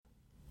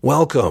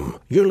Welcome.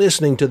 You're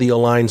listening to The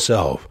Aligned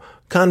Self,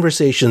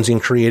 Conversations in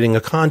Creating a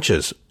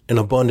Conscious and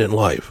Abundant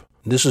Life.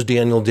 This is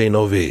Daniel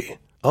Denovi.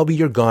 I'll be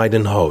your guide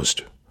and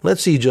host.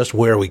 Let's see just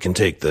where we can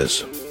take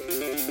this.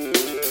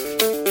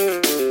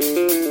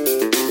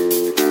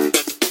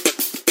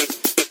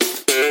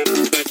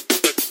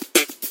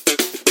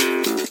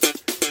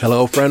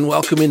 Hello, friend.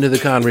 Welcome into the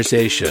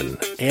conversation.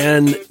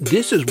 And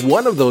this is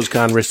one of those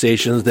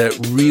conversations that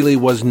really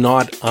was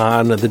not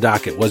on the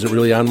docket, wasn't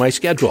really on my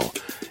schedule.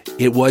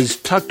 It was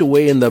tucked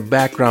away in the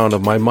background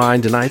of my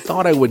mind, and I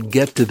thought I would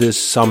get to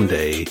this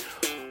someday.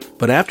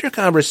 But after a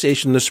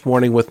conversation this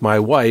morning with my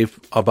wife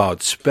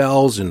about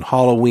spells and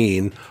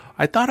Halloween,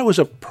 I thought it was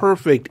a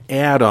perfect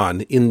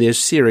add-on in this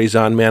series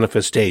on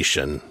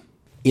manifestation.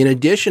 In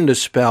addition to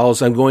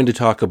spells, I'm going to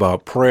talk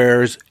about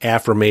prayers,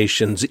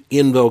 affirmations,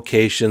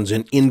 invocations,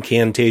 and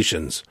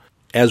incantations,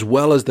 as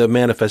well as the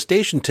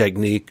manifestation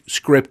technique,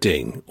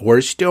 scripting,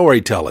 or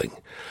storytelling.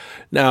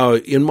 Now,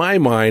 in my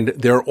mind,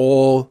 they're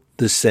all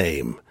the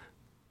same,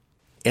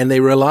 and they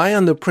rely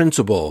on the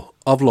principle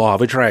of law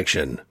of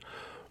attraction.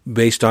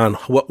 Based on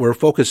what we're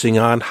focusing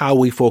on, how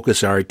we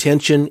focus our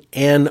attention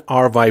and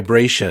our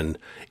vibration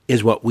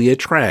is what we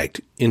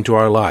attract into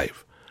our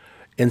life.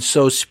 And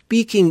so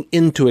speaking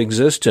into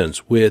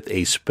existence with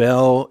a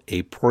spell,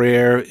 a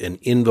prayer, an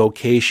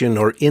invocation,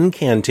 or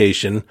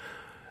incantation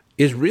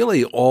is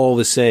really all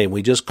the same.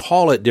 We just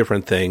call it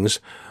different things,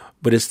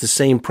 but it's the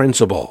same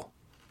principle.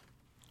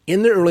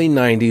 In the early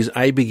 90s,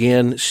 I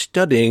began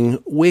studying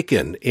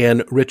Wiccan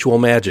and ritual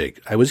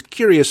magic. I was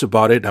curious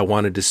about it. I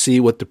wanted to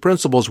see what the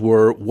principles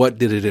were, what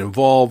did it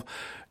involve,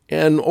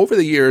 and over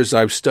the years,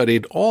 I've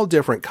studied all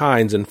different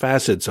kinds and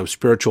facets of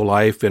spiritual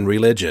life and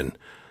religion.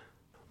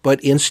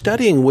 But in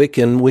studying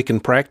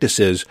Wiccan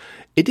practices,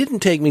 it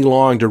didn't take me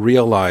long to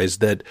realize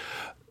that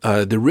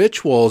the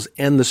rituals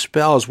and the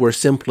spells were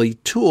simply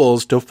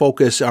tools to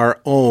focus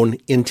our own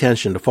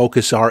intention, to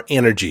focus our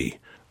energy.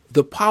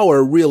 The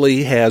power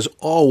really has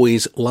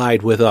always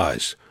lied with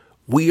us.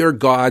 We are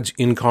God's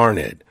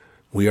incarnate.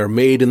 We are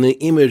made in the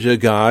image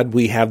of God.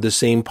 We have the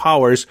same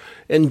powers.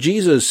 And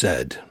Jesus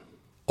said,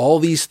 "All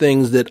these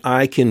things that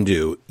I can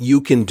do,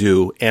 you can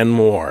do, and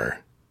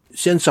more."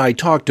 Since I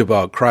talked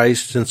about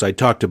Christ, since I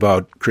talked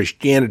about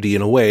Christianity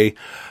in a way,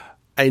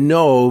 I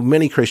know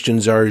many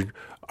Christians are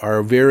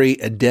very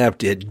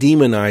adept at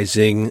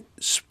demonizing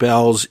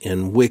spells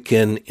and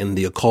Wiccan and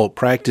the occult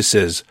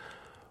practices.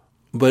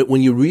 But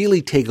when you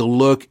really take a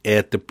look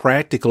at the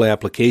practical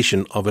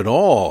application of it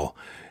all,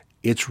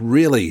 it's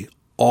really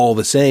all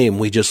the same.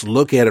 We just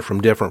look at it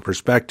from different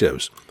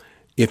perspectives.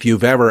 If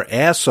you've ever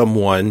asked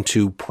someone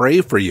to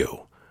pray for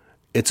you,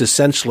 it's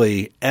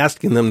essentially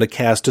asking them to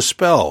cast a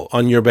spell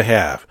on your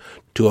behalf,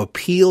 to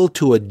appeal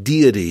to a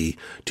deity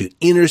to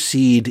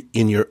intercede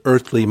in your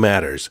earthly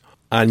matters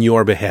on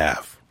your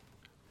behalf.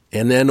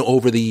 And then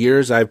over the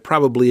years, I've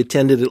probably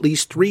attended at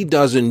least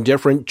 36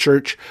 different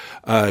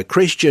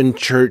Christian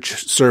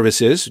church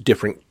services,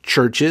 different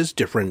churches,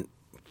 different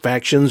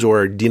factions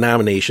or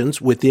denominations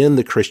within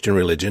the Christian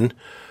religion,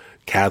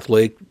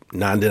 Catholic,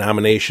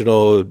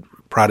 non-denominational,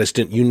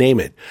 Protestant, you name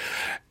it.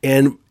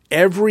 And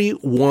every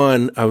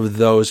one of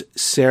those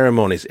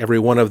ceremonies, every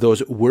one of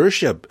those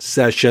worship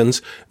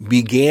sessions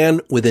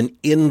began with an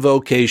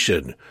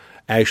invocation,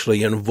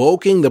 actually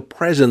invoking the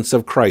presence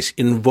of Christ,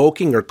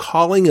 invoking or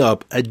calling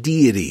up a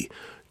deity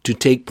to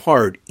take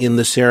part in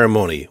the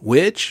ceremony,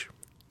 which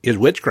is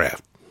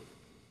witchcraft.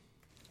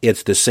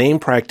 It's the same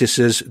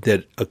practices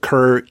that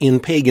occur in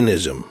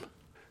paganism.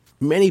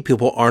 Many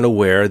people aren't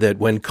aware that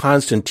when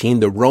Constantine,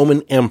 the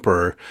Roman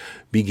emperor,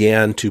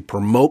 began to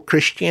promote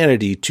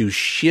Christianity, to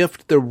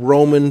shift the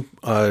Roman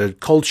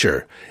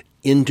culture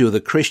into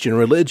the Christian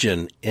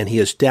religion, and he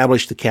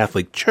established the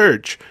Catholic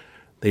Church,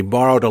 they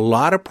borrowed a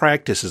lot of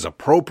practices,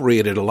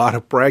 appropriated a lot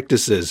of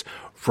practices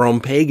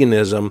from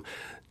paganism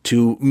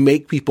to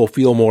make people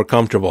feel more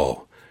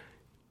comfortable.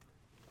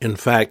 In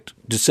fact,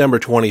 December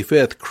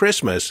 25th,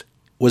 Christmas,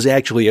 was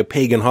actually a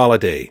pagan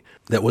holiday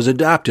that was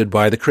adopted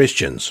by the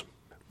Christians,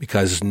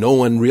 because no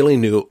one really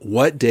knew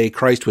what day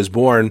Christ was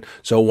born,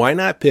 so why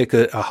not pick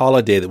a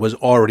holiday that was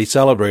already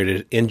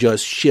celebrated and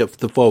just shift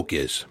the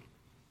focus?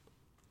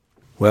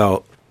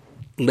 Well,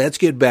 let's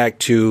get back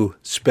to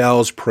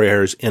spells,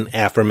 prayers, and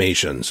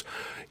affirmations.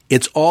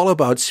 It's all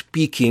about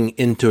speaking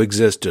into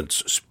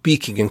existence,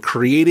 speaking and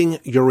creating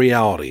your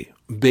reality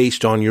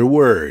based on your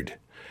word.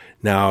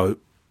 Now,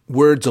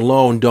 words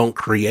alone don't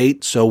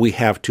create, so we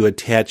have to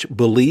attach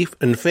belief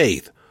and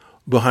faith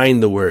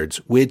behind the words,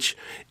 which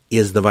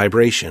is the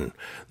vibration,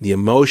 the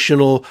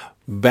emotional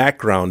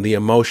background, the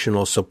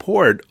emotional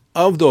support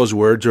of those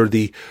words, or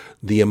the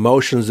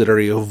emotions that are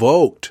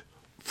evoked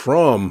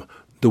from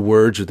the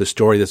words or the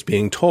story that's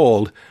being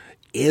told,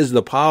 is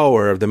the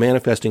power of the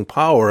manifesting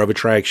power of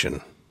attraction.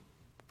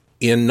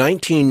 In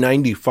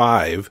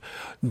 1995,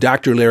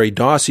 Dr. Larry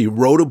Dossey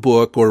wrote a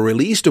book or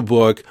released a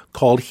book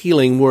called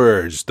Healing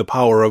Words, The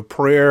Power of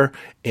Prayer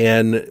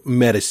and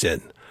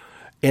Medicine.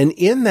 And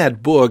in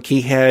that book,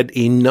 he had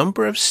a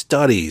number of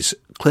studies,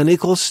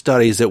 clinical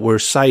studies that were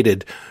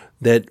cited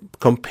that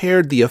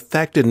compared the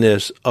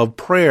effectiveness of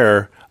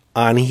prayer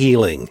on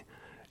healing.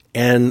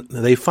 And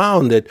they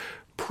found that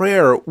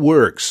prayer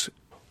works.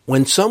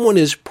 When someone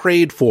is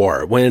prayed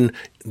for, when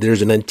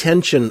there's an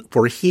intention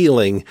for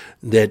healing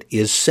that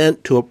is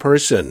sent to a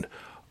person,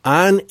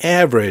 on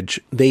average,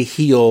 they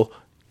heal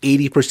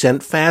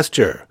 80%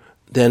 faster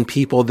than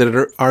people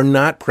that are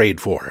not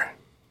prayed for.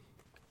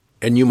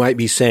 And you might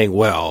be saying,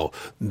 well,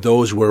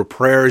 those were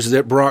prayers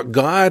that brought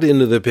God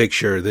into the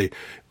picture.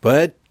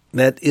 But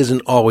that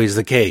isn't always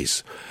the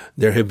case.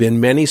 There have been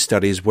many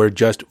studies where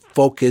just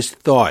focused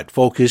thought,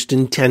 focused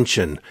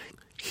intention,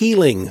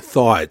 healing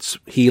thoughts,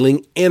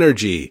 healing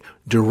energy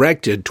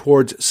directed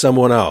towards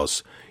someone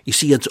else. You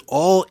see, it's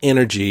all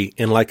energy,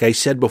 and like I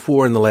said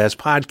before in the last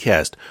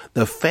podcast,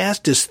 the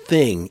fastest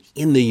thing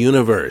in the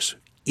universe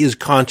is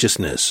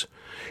consciousness.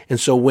 And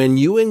so when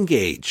you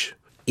engage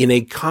in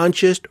a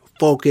conscious,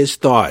 focused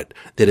thought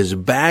that is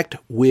backed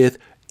with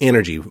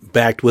energy,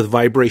 backed with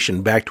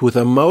vibration, backed with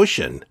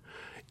emotion,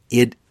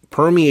 it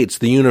permeates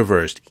the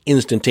universe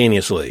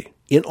instantaneously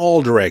in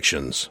all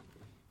directions.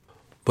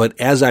 But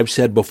as I've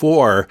said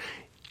before,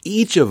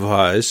 each of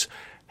us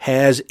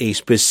has a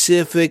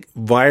specific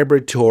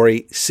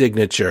vibratory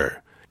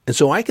signature. And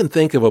so I can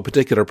think of a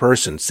particular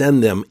person,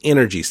 send them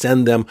energy,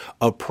 send them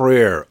a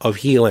prayer of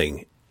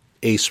healing,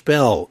 a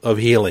spell of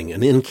healing,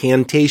 an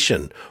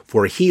incantation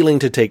for healing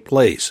to take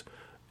place,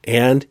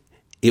 and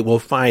it will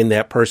find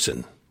that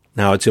person.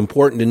 Now, it's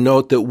important to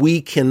note that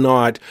we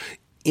cannot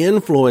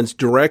influence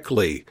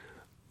directly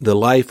the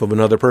life of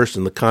another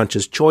person, the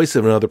conscious choice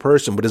of another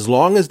person, but as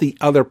long as the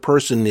other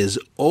person is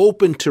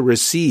open to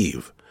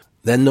receive,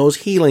 then those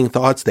healing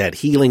thoughts, that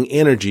healing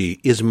energy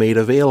is made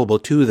available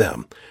to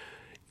them.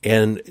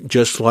 And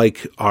just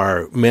like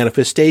our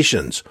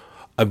manifestations,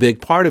 a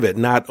big part of it,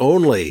 not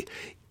only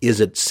is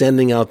it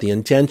sending out the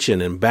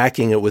intention and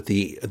backing it with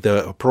the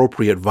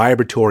appropriate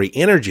vibratory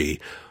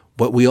energy,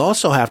 but we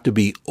also have to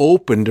be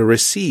open to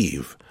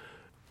receive.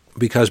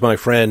 Because, my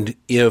friend,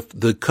 if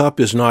the cup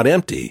is not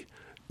empty,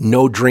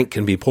 no drink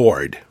can be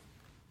poured.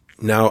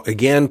 Now,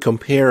 again,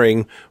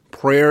 comparing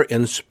prayer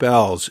and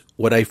spells,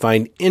 what I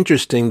find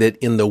interesting that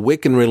in the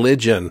Wiccan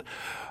religion,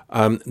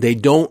 they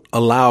don't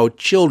allow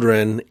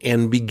children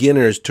and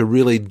beginners to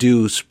really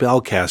do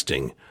spell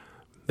casting.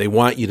 They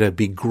want you to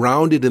be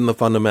grounded in the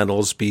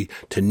fundamentals,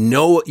 to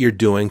know what you're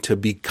doing, to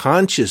be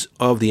conscious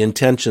of the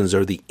intentions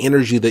or the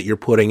energy that you're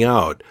putting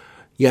out.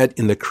 Yet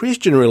in the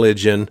Christian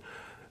religion,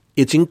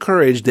 it's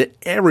encouraged that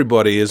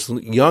everybody, as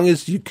young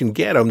as you can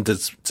get them, to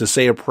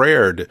say a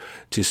prayer,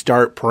 to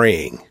start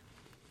praying.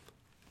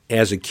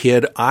 As a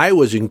kid, I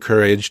was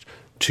encouraged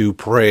to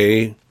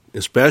pray,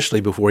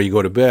 especially before you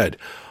go to bed.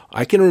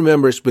 I can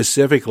remember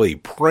specifically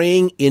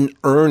praying in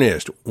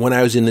earnest when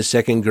I was in the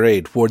second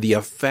grade for the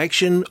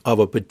affection of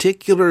a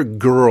particular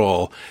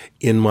girl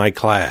in my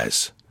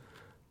class.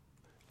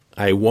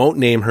 I won't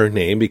name her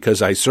name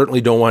because I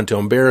certainly don't want to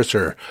embarrass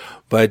her,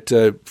 but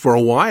for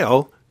a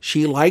while,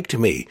 she liked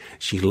me.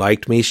 She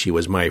liked me. She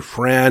was my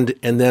friend.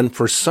 And then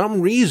for some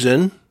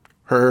reason,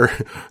 her,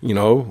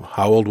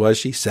 how old was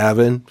she?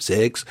 7,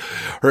 6?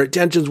 Her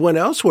attentions went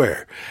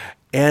elsewhere.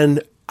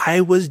 And I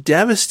was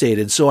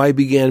devastated. So I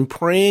began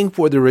praying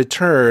for the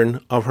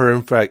return of her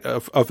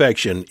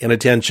affection and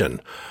attention.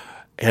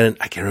 And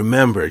I can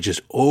remember just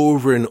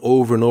over and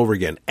over and over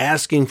again,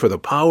 asking for the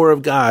power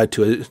of God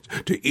to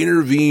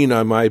intervene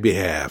on my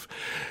behalf.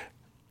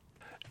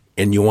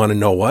 And you want to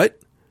know what?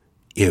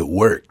 It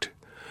worked.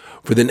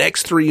 For the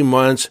next 3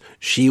 months,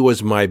 she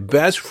was my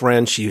best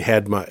friend.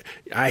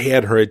 I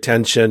had her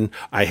attention.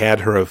 I had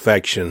her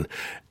affection.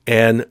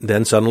 And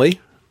then suddenly,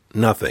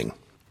 nothing.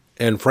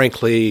 And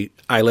frankly,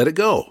 I let it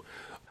go.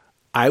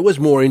 I was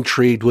more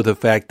intrigued with the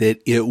fact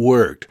that it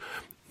worked.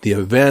 The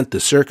event, the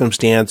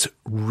circumstance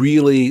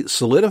really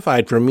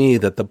solidified for me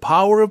that the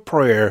power of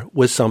prayer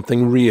was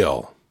something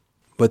real.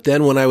 But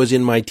then when I was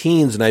in my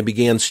teens and I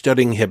began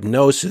studying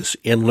hypnosis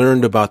and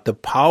learned about the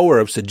power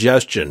of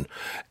suggestion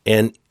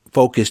and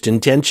focused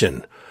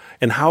intention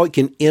and how it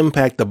can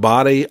impact the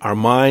body, our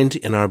mind,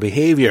 and our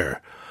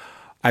behavior,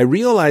 I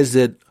realized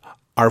that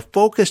our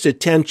focused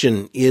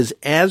attention is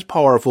as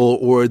powerful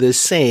or the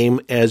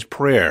same as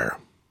prayer.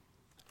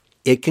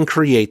 It can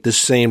create the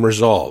same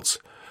results.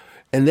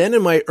 And then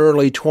in my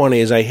early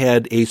 20s, I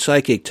had a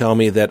psychic tell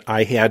me that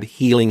I had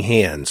healing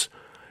hands.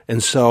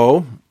 And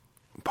so,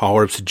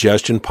 power of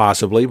suggestion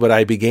possibly, but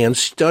I began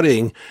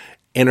studying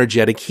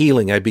energetic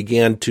healing. I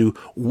began to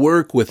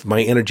work with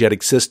my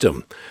energetic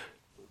system,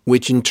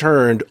 which in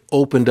turn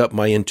opened up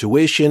my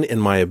intuition and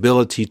my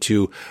ability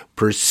to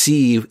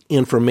perceive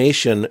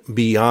information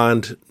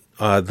beyond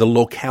the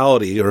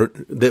locality or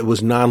that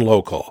was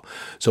non-local.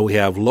 So we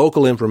have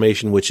local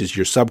information, which is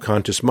your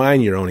subconscious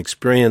mind, your own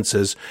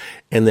experiences,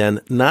 and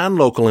then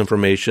non-local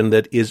information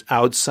that is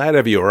outside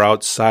of you or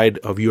outside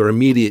of your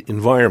immediate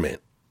environment.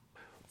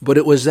 But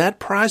it was that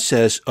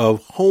process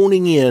of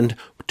honing in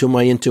to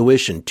my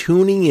intuition,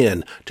 tuning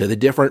in to the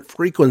different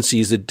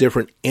frequencies, the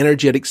different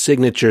energetic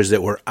signatures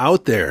that were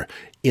out there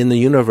in the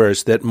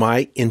universe that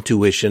my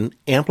intuition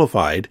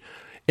amplified.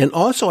 And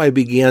also I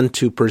began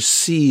to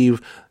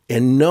perceive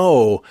and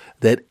know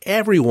that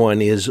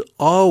everyone is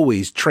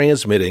always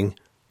transmitting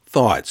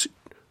thoughts,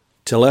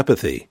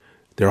 telepathy.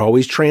 They're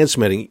always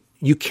transmitting.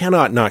 You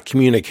cannot not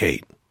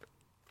communicate.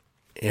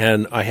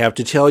 And I have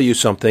to tell you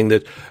something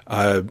that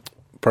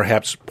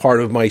perhaps part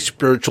of my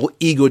spiritual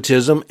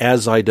egotism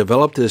as I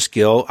developed this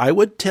skill, I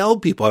would tell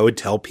people I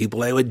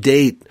would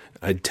date.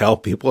 I'd tell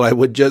people I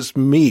would just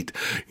meet,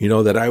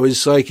 that I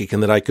was psychic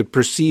and that I could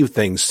perceive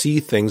things, see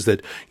things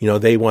that,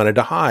 they wanted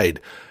to hide.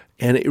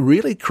 And it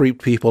really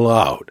creeped people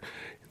out.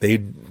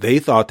 They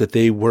thought that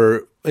they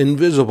were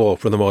invisible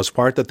for the most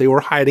part, that they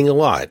were hiding a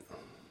lot.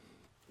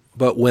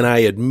 But when I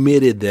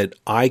admitted that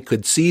I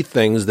could see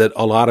things that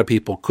a lot of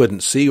people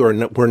couldn't see or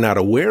were not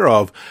aware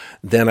of,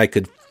 then I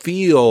could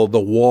feel the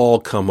wall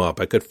come up.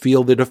 I could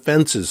feel the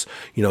defenses,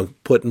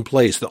 put in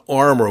place. The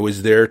armor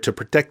was there to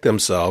protect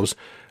themselves,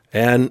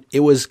 and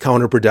it was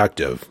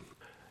counterproductive.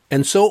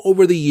 And so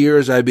over the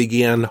years, I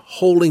began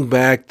holding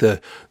back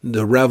the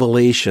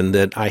revelation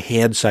that I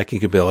had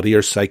psychic ability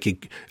or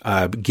psychic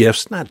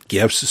gifts, not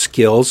gifts,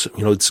 skills.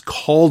 It's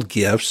called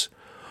gifts,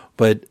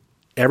 but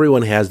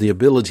everyone has the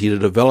ability to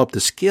develop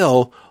the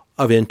skill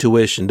of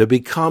intuition, to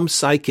become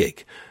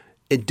psychic.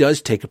 It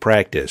does take a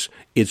practice.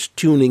 It's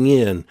tuning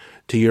in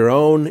to your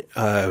own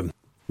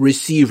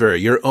receiver,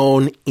 your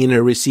own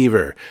inner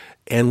receiver,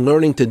 and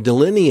learning to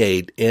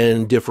delineate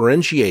and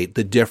differentiate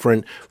the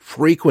different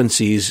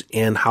frequencies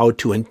and how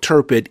to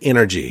interpret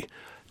energy.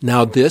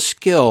 Now, this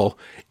skill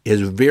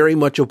is very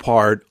much a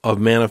part of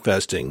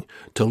manifesting,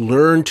 to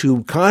learn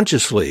to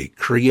consciously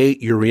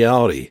create your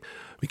reality.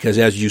 Because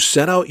as you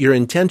set out your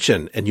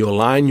intention and you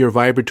align your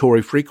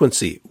vibratory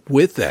frequency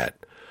with that,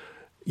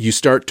 you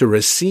start to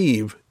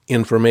receive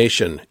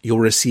information. You'll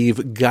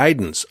receive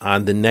guidance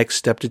on the next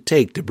step to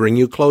take to bring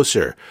you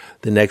closer,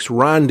 the next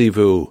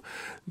rendezvous.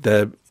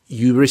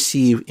 You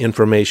receive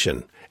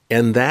information.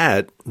 And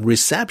that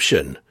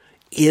reception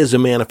is a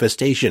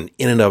manifestation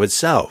in and of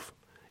itself.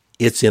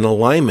 It's in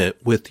alignment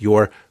with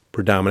your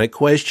predominant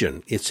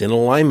question. It's in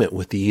alignment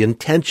with the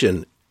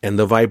intention and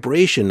the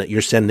vibration that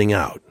you're sending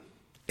out.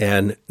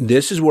 And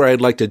this is where I'd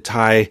like to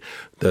tie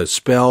the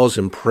spells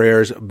and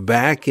prayers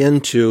back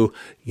into,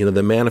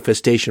 the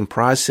manifestation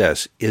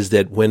process, is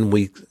that when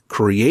we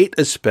create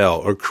a spell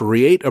or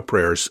create a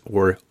prayer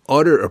or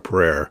utter a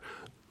prayer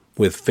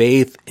with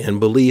faith and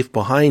belief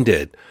behind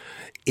it,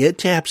 it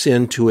taps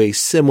into a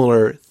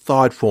similar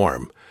thought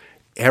form.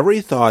 Every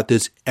thought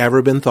that's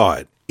ever been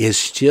thought is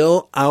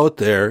still out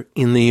there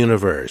in the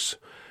universe.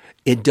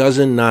 It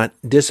doesn't not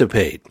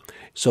dissipate.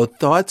 So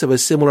thoughts of a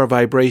similar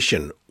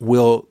vibration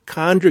will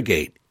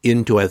conjugate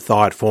into a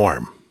thought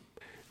form.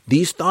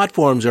 These thought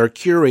forms are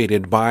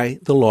curated by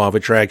the law of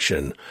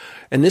attraction.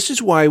 And this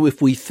is why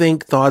if we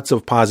think thoughts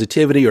of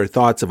positivity or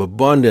thoughts of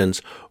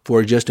abundance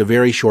for just a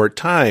very short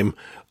time,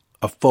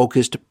 a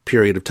focused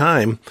period of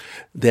time,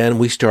 then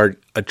we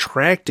start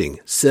attracting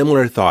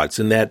similar thoughts,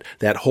 and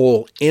that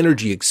whole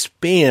energy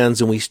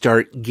expands and we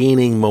start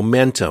gaining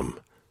momentum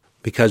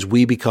because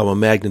we become a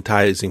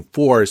magnetizing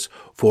force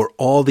for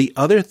all the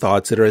other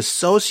thoughts that are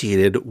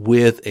associated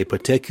with a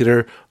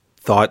particular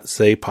thought,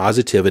 say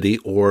positivity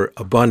or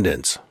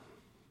abundance.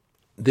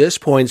 This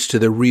points to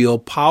the real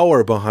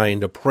power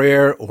behind a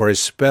prayer or a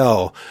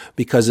spell,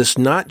 because it's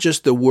not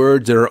just the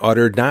words that are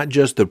uttered, not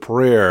just the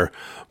prayer,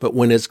 but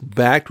when it's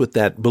backed with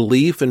that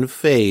belief and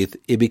faith,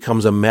 it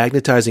becomes a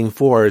magnetizing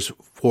force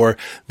for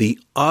the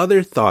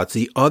other thoughts,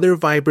 the other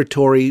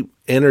vibratory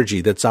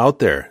energy that's out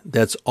there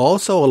that's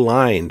also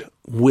aligned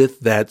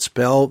with that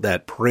spell,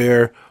 that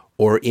prayer,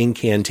 or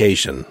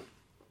incantation.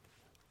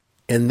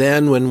 And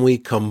then when we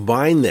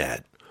combine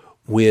that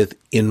with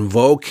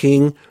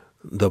invoking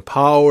the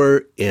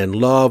power and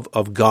love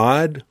of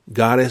God,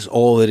 God is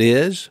all it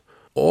is,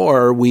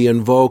 or we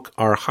invoke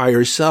our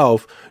higher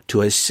self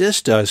to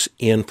assist us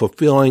in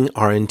fulfilling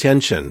our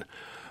intention,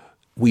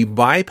 we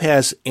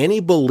bypass any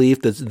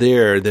belief that's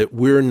there that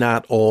we're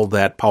not all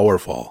that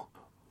powerful.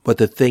 But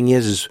the thing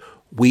is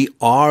we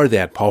are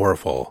that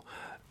powerful.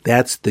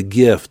 That's the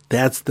gift.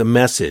 That's the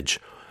message.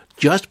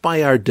 Just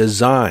by our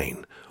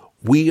design,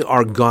 we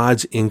are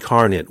God's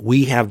incarnate.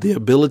 We have the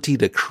ability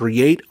to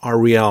create our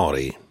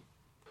reality.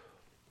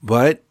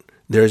 But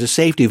there's a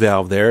safety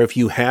valve there. If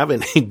you have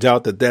any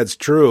doubt that that's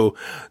true,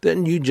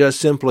 then you just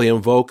simply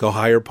invoke a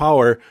higher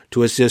power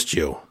to assist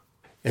you.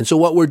 And so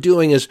what we're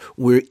doing is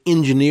we're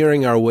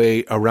engineering our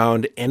way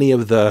around any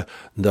of the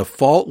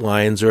fault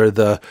lines or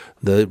the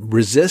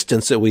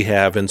resistance that we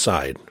have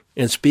inside.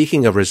 And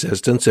speaking of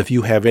resistance, if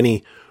you have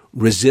any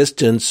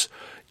resistance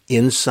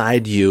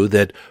inside you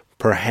that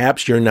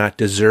perhaps you're not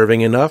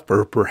deserving enough,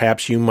 or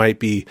perhaps you might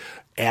be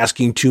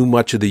asking too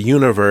much of the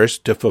universe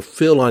to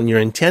fulfill on your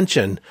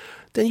intention,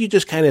 then you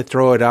just kind of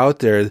throw it out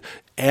there,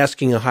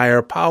 asking a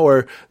higher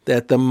power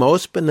that the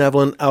most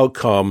benevolent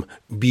outcome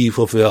be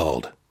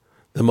fulfilled.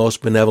 The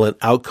most benevolent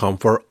outcome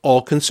for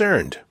all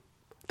concerned.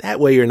 That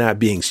way you're not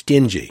being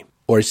stingy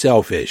or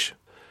selfish.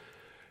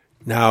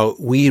 Now,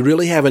 we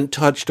really haven't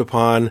touched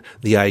upon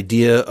the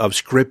idea of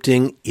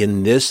scripting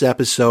in this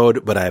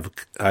episode, but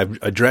I've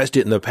addressed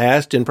it in the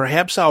past, and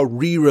perhaps I'll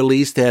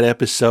re-release that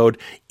episode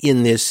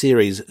in this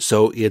series,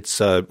 so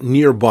it's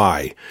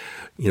nearby,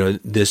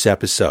 this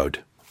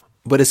episode.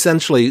 But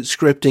essentially,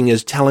 scripting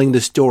is telling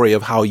the story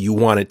of how you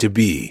want it to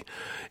be.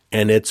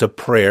 And it's a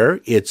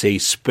prayer, it's a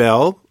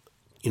spell,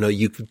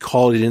 you could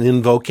call it an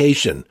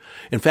invocation.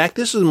 In fact,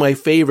 this is my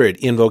favorite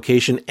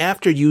invocation.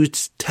 After you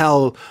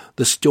tell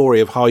the story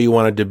of how you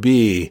want it to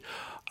be,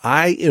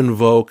 I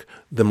invoke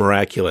the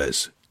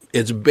miraculous.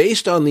 It's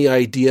based on the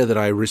idea that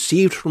I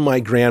received from my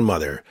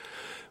grandmother.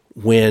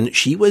 When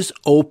she was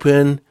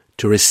open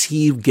to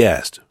receive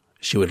guests,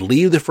 she would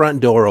leave the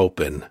front door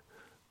open.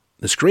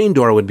 The screen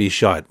door would be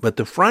shut, but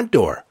the front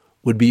door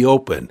would be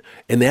open.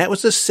 And that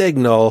was a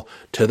signal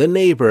to the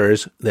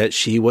neighbors that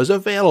she was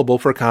available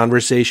for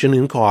conversation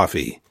and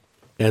coffee.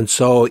 And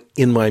so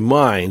in my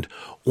mind,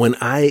 when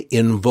I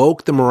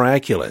invoke the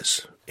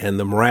miraculous, and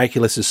the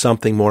miraculous is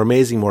something more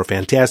amazing, more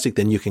fantastic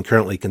than you can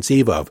currently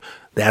conceive of,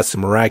 that's the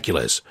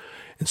miraculous.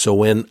 And so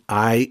when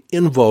I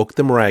invoke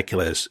the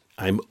miraculous,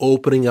 I'm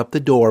opening up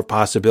the door of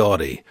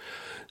possibility.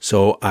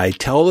 So I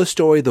tell the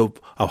story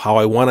of how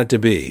I want it to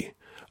be.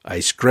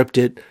 I script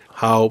it,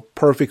 how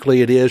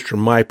perfectly it is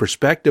from my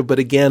perspective, but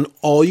again,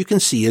 all you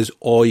can see is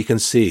all you can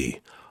see.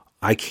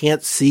 I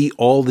can't see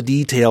all the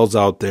details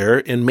out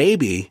there, and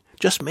maybe,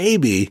 just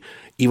maybe,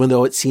 even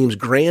though it seems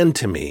grand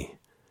to me,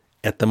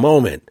 at the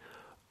moment,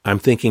 I'm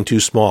thinking too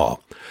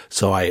small.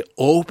 So I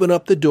open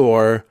up the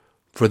door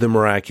for the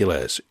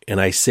miraculous, and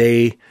I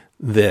say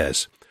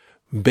this,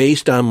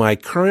 based on my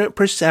current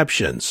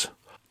perceptions,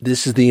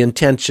 this is the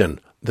intention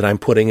that I'm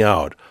putting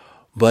out,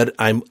 but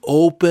I'm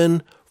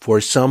open for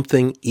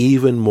something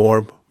even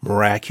more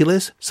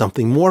miraculous,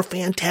 something more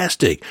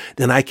fantastic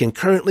than I can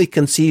currently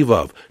conceive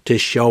of to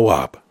show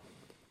up.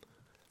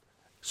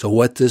 So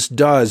what this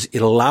does,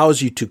 it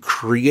allows you to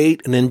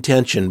create an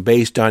intention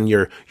based on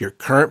your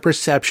current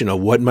perception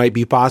of what might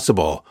be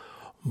possible,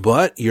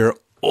 but you're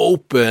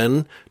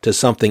open to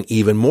something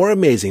even more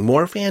amazing,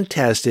 more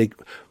fantastic,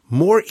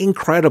 more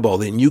incredible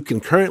than you can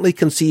currently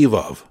conceive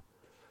of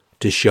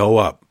to show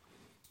up.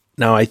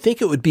 Now, I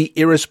think it would be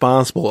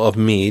irresponsible of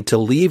me to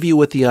leave you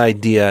with the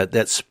idea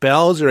that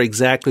spells are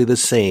exactly the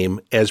same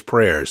as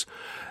prayers.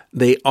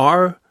 They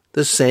are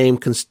the same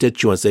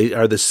constituents. They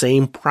are the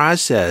same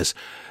process,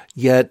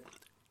 yet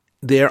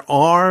there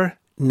are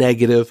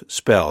negative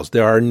spells.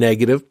 There are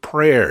negative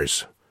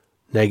prayers,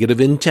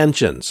 negative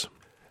intentions.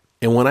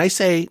 And when I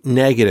say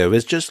negative,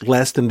 it's just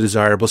less than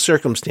desirable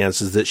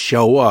circumstances that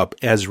show up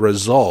as a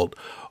result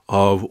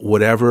of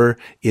whatever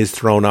is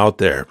thrown out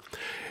there.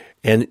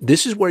 And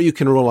this is where you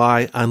can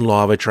rely on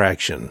law of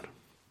attraction.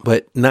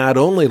 But not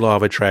only law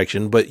of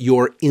attraction, but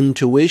your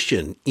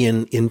intuition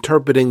in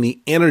interpreting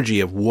the energy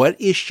of what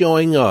is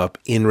showing up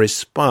in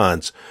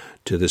response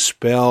to the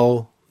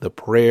spell, the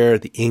prayer,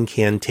 the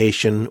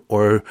incantation,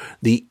 or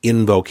the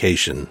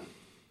invocation.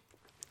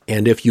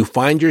 And if you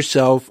find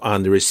yourself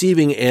on the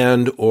receiving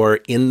end or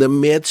in the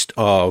midst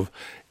of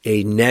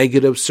a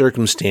negative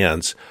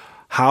circumstance,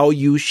 how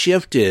you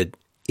shift it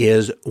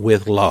is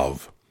with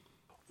love.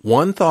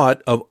 One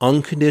thought of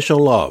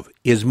unconditional love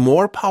is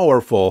more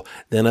powerful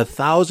than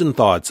 1,000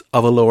 thoughts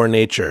of a lower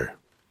nature.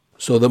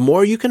 So the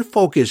more you can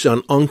focus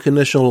on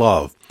unconditional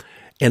love,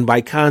 and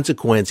by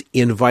consequence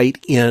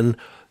invite in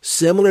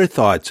similar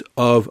thoughts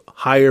of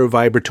higher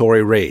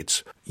vibratory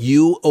rates,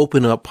 you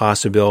open up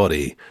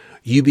possibility.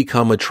 You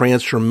become a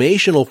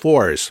transformational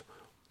force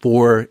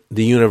for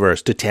the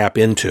universe to tap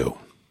into.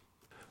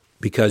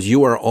 Because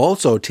you are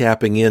also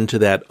tapping into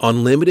that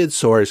unlimited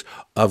source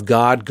of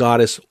God,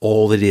 Goddess,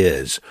 all that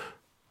is.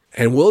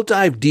 And we'll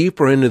dive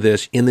deeper into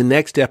this in the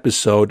next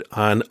episode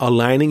on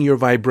aligning your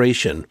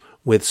vibration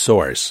with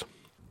Source.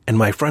 And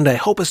my friend, I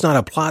hope it's not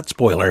a plot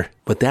spoiler,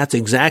 but that's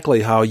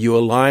exactly how you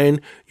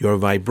align your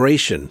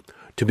vibration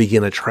to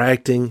begin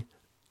attracting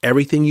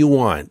everything you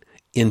want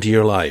into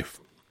your life.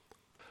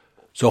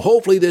 So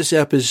hopefully this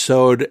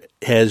episode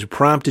has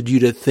prompted you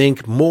to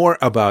think more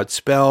about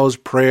spells,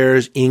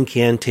 prayers,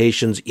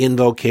 incantations,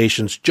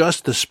 invocations,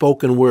 just the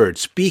spoken word,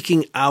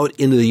 speaking out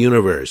into the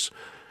universe,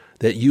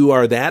 that you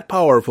are that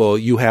powerful,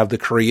 you have the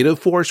creative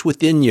force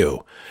within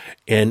you,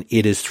 and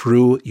it is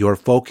through your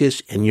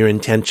focus and your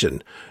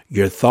intention,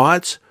 your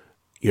thoughts,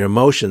 your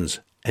emotions,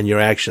 and your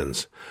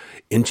actions.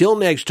 Until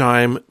next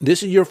time,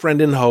 this is your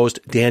friend and host,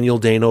 Daniel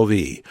Dano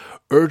V,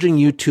 urging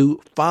you to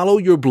follow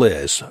your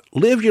bliss,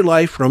 live your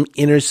life from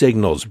inner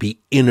signals, be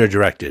inner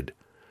directed,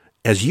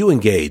 as you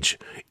engage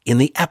in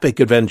the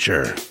epic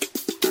adventure.